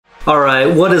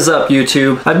Alright, what is up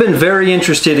YouTube? I've been very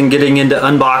interested in getting into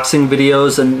unboxing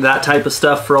videos and that type of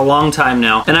stuff for a long time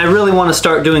now, and I really want to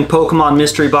start doing Pokemon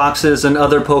mystery boxes and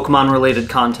other Pokemon related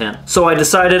content. So I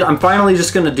decided I'm finally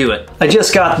just gonna do it. I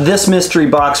just got this mystery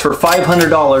box for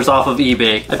 $500 off of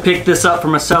eBay. I picked this up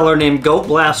from a seller named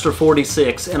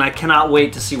GoatBlaster46 and I cannot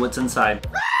wait to see what's inside.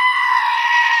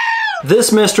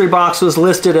 This mystery box was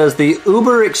listed as the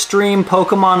Uber Extreme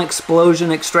Pokemon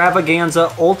Explosion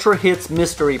Extravaganza Ultra Hits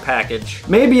Mystery Package.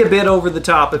 Maybe a bit over the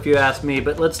top if you ask me,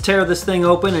 but let's tear this thing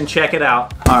open and check it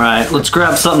out. Alright, let's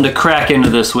grab something to crack into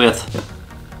this with.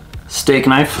 Steak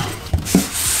knife.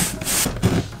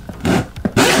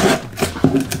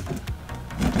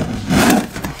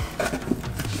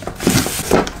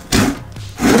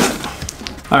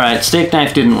 Alright, steak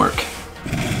knife didn't work.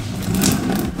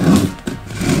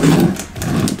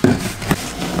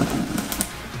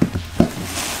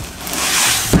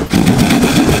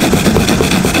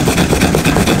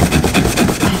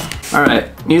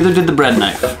 Alright, neither did the bread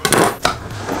knife.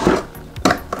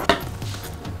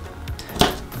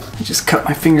 I just cut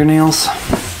my fingernails.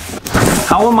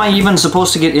 How am I even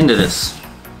supposed to get into this?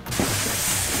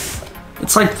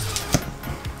 It's like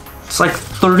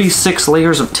 36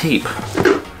 layers of tape.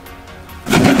 Come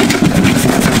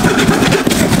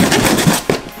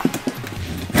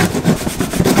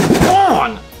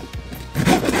on!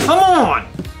 Come on!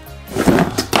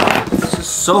 This is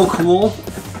so cool.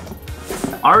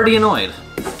 Already annoyed.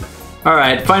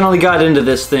 Alright, finally got into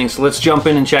this thing, so let's jump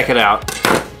in and check it out.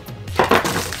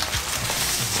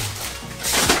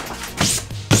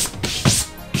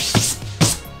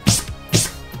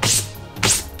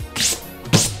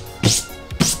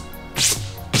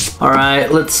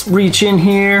 Alright, let's reach in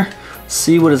here,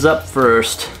 see what is up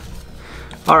first.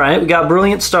 Alright, we got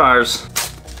Brilliant Stars.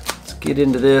 Let's get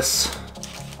into this.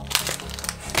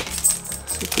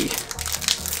 See if we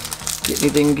get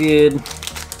anything good.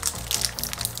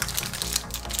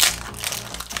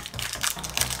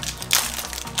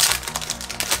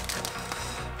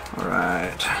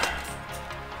 Alright,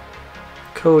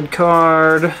 code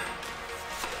card,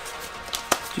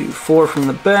 do 4 from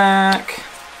the back.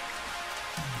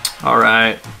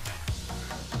 Alright,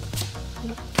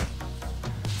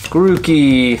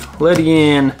 Grookey,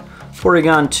 Ledian,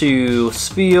 Porygon 2,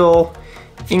 Spheal,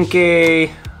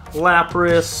 Inkay,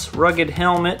 Lapras, Rugged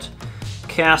Helmet,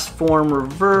 Cast Form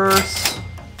Reverse,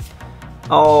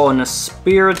 oh, and a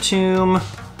Spiritomb,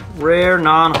 Rare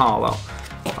Non-Holo.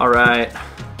 Alright.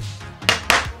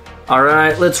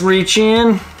 Alright, let's reach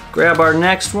in, grab our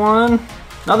next one.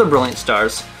 Another Brilliant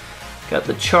Stars. Got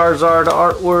the Charizard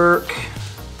artwork.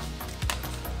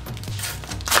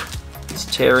 Let's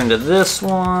tear into this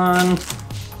one.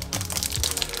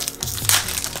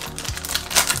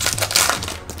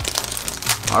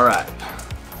 Alright.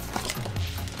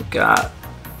 We got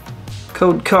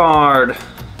code card.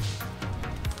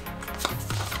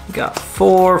 We got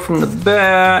 4 from the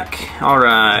back.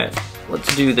 Alright,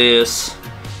 let's do this.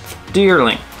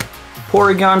 Deerling,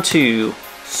 Porygon 2,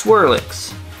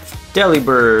 Swirlix,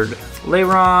 Delibird,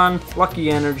 Lairon,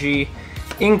 Lucky Energy,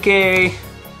 Inkay,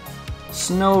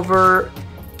 Snover,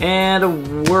 and a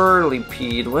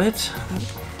Whirlipede. What?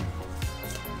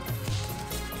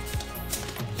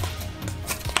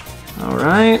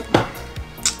 Alright.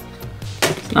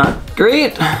 Not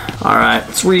great. Alright,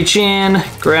 let's reach in,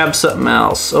 grab something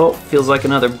else. Oh, feels like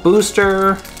another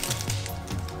booster.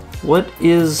 What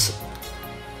is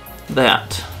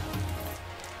that?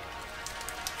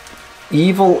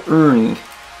 Evil Ernie.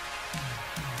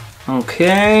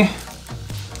 Okay.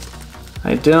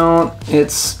 I don't,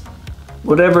 it's,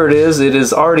 whatever it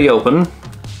is already open.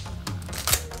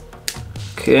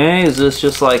 Okay, is this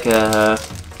just like a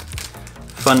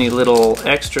funny little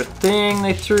extra thing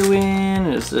they threw in?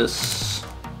 Is this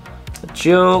a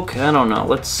joke? I don't know.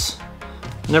 Let's,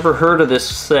 never heard of this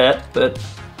set, but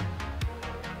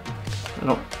I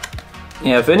don't,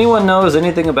 yeah, if anyone knows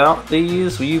anything about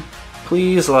these, will you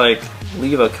please like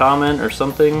leave a comment or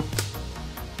something?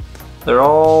 They're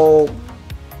all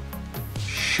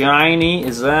shiny.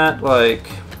 Is that like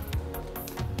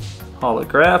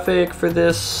holographic for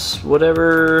this?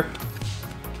 Whatever.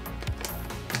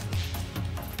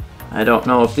 I don't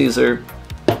know if these are,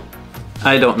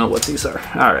 I don't know what these are.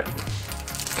 Alright.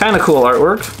 Kind of cool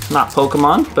artwork. Not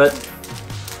Pokemon, but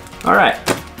alright.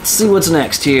 Let's see what's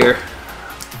next here.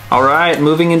 Alright,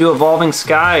 moving into Evolving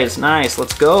Skies. Nice,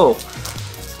 let's go.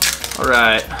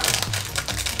 Alright.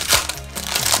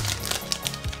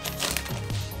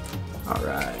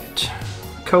 Alright.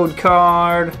 Code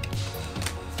card.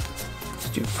 Let's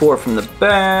do 4 from the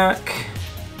back.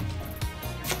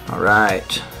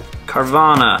 Alright.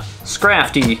 Carvanha,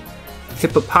 Scrafty,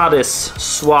 Hippopotas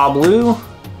Swablu,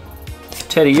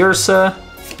 Teddiursa,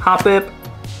 Hoppip,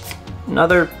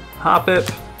 another Hoppip,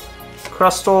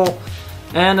 Crustle,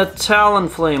 and a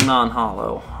Talonflame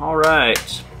non-holo.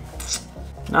 Alright.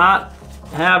 Not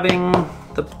having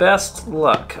the best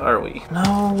luck, are we?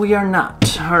 No, we are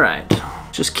not. Alright.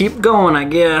 Just keep going, I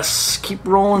guess. Keep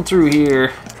rolling through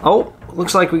here. Oh,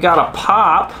 looks like we got a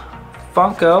pop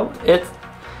Funko. It's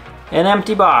an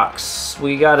empty box.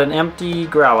 We got an empty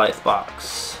Growlithe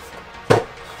box.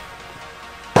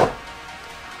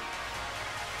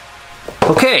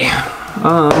 Okay.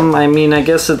 I mean, I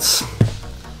guess it's...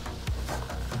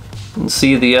 You can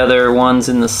see the other ones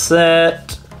in the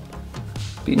set.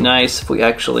 Be nice if we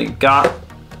actually got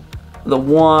the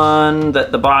one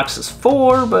that the box is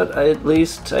for, but at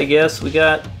least I guess we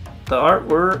got the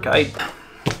artwork.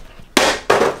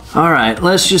 Alright,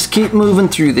 let's just keep moving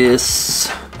through this.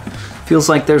 Feels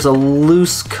like there's a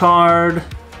loose card.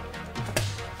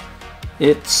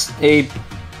 It's a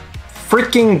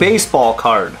freaking baseball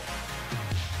card.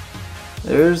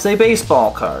 There's a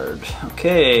baseball card.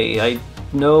 Okay, I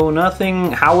know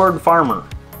nothing. Howard Farmer.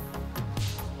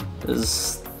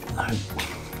 Does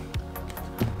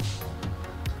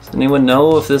anyone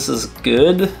know if this is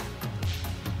good?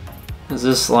 Is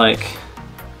this like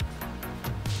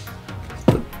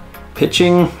the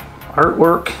pitching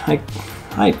artwork?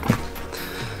 I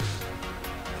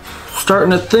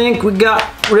starting to think we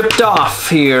got ripped off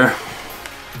here.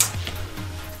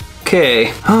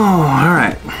 Okay. Oh, all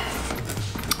right.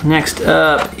 Next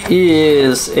up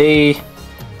is a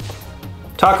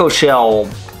taco shell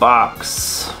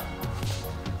box.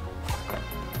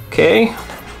 Okay.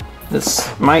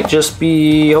 This might just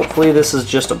be, hopefully this is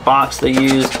just a box they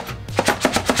used.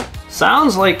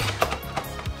 Sounds like,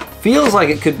 feels like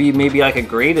it could be maybe like a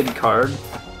graded card.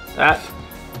 That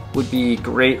would be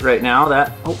great right now. That,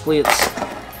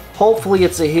 hopefully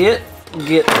it's a hit.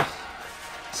 Get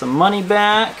some money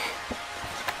back.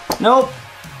 Nope,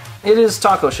 it is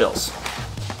taco shells.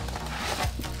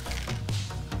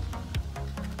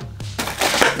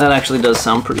 That actually does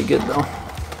sound pretty good though.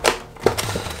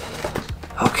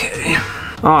 Okay,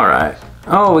 all right.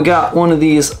 Oh, we got one of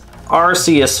these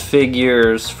Arceus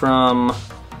figures from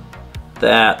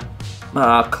that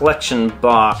collection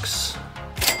box.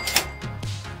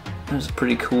 That's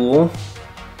pretty cool.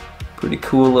 Pretty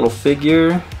cool little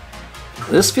figure.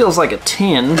 This feels like a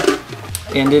tin,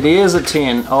 and it is a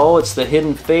tin. Oh, it's the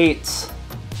Hidden Fates.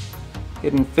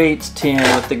 Hidden Fates tin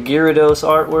with the Gyarados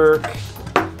artwork.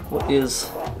 What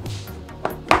is...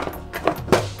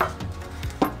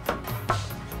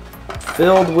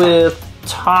 Filled with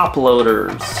top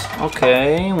loaders.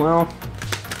 Okay, well,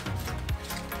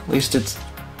 at least it's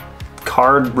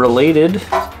card related.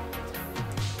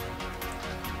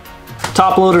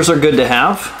 Top loaders are good to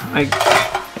have. I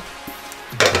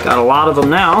got a lot of them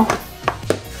now.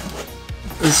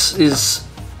 This is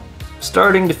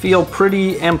starting to feel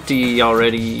pretty empty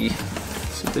already. Let's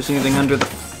see if there's anything under the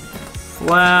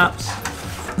flaps.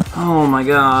 Oh my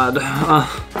god.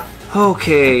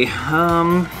 Okay.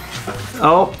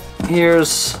 Oh,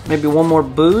 here's maybe one more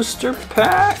booster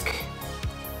pack.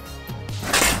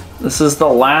 This is the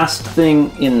last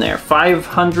thing in there.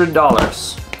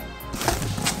 $500.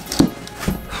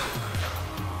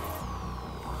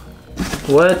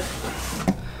 What?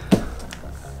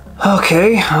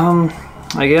 Okay,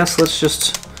 I guess let's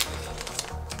just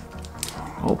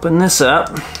open this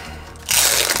up.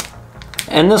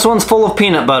 And this one's full of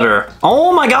peanut butter.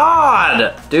 Oh my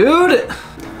god, dude!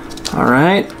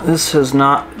 Alright, this has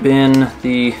not been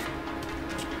the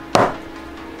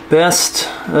best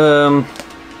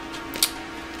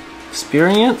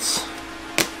experience.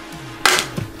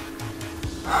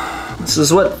 This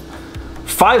is what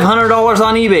 $500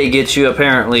 on eBay gets you,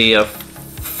 apparently. A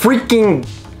freaking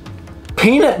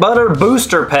peanut butter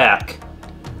booster pack.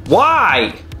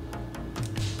 Why?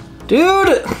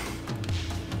 Dude!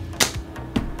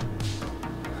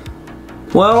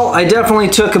 Well, I definitely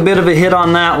took a bit of a hit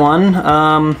on that one.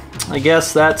 I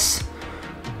guess that's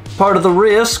part of the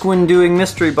risk when doing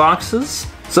mystery boxes.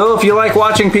 So if you like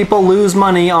watching people lose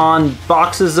money on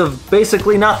boxes of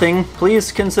basically nothing, please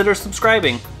consider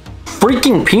subscribing.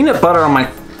 Freaking peanut butter on my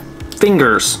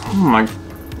fingers. Oh my...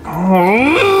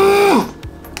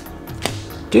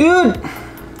 Dude!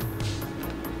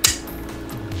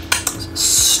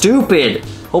 Stupid.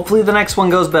 Hopefully the next one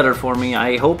goes better for me.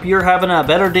 I hope you're having a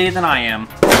better day than I am.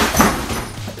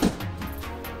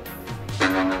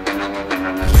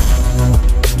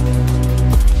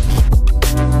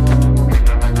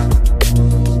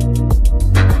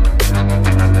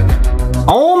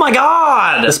 Oh my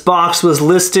god! This box was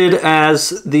listed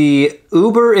as the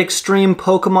Uber Extreme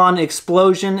Pokemon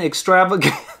Explosion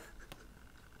Extravaganza.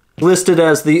 Listed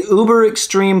as the Uber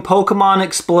Extreme Pokemon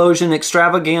Explosion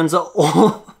Extravaganza.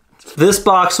 This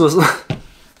box was...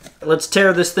 Let's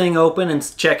tear this thing open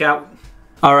and check out.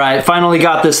 All right, finally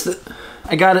got this.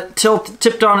 I got it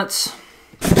tipped on its...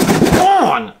 Come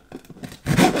on!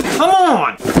 Come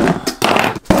on!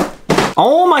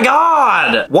 Oh my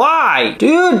God! Why?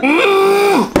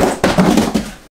 Dude!